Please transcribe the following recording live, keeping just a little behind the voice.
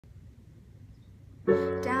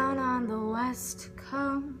Down on the West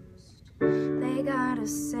Coast, they got a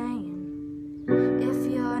saying, if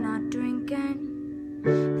you're not drinking,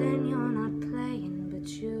 then you're not playing. But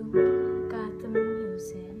you got the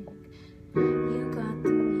music, you got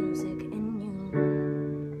the music in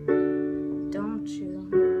you, don't you?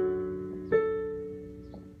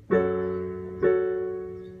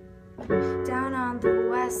 Down on the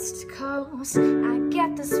West Coast, I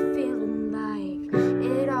get this feeling like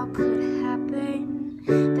it all could happen.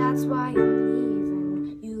 That's why I'm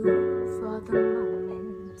leaving you for the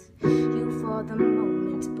moment. You for the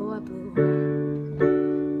moment, boy blue.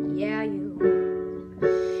 Yeah,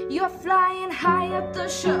 you're flying high at the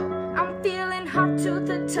show. I'm feeling hot to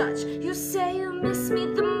the touch. You say you miss me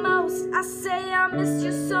the most, I say I miss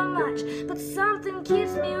you so much. But something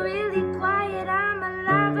keeps me really quiet. I'm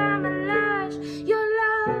alive, I'm alive. Your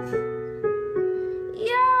love,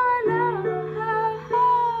 your love,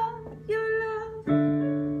 your love.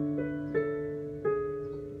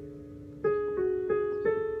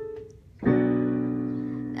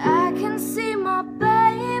 I can see my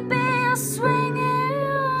baby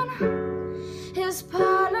swinging, his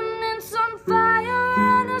parliament's on fire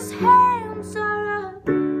and his hands are up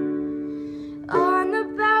on the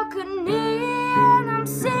balcony, and I'm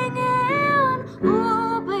singing,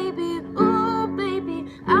 oh baby,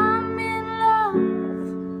 I'm in love.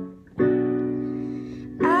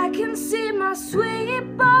 I can see my sweet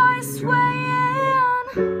boy swaying,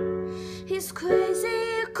 he's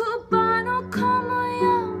crazy, cubano como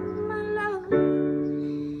yo, my love,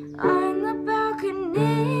 on the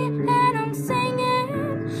balcony, and I'm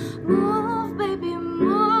singing, move baby, I'm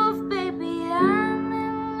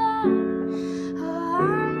in love. Oh,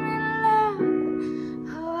 I'm in love.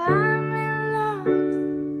 Oh, I'm in love.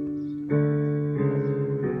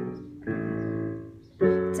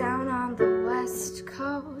 Down on the West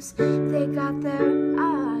Coast, they got their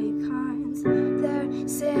icons, their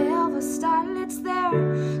silver starlets, their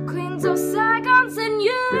queens of Saigons, and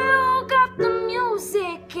you got the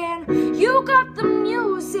music, and you got the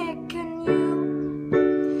music, and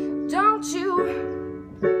you, don't you?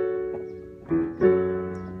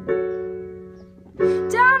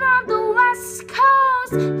 Down on the West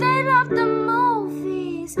Coast, they love the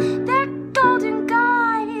movies, they're golden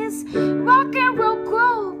guys, rock and roll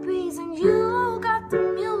groupies, and you got the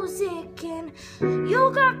music, and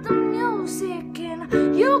you got the music, and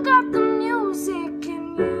you got the music,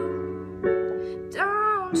 and you,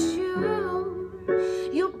 don't you?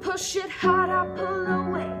 You push it hard, I pull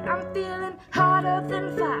away, I'm feeling hotter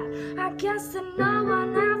than fire. I guess that no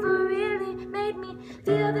one ever really made me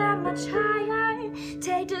feel that much higher.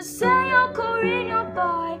 Take to say you're Korean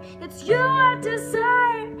boy, it's you I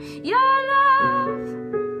desire. Your love,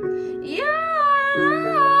 your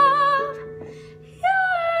love, your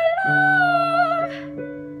love.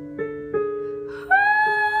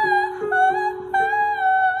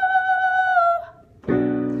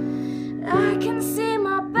 I can see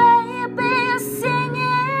my baby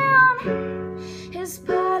singing, his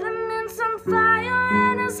parliament's on fire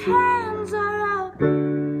and his hands are up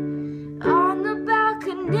on the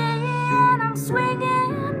balcony, and I'm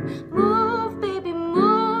swinging, move baby,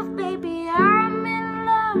 I'm in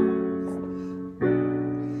love.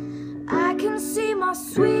 I can see my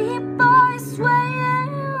sweet boy swaying,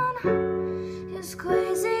 his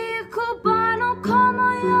crazy cubano como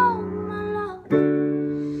yo, my love,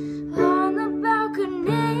 on the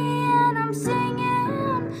balcony, and I'm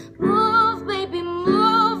singing, move baby,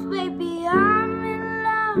 I'm in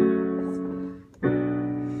love.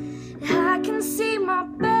 I can see my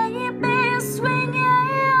baby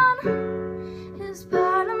swinging, his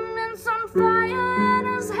parliament's on fire and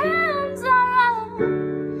his hands are up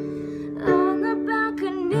on the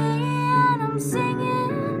balcony, and I'm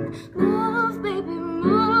singing, move baby,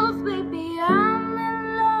 I'm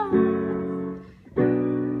in love.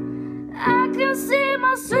 I can see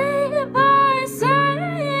my sweet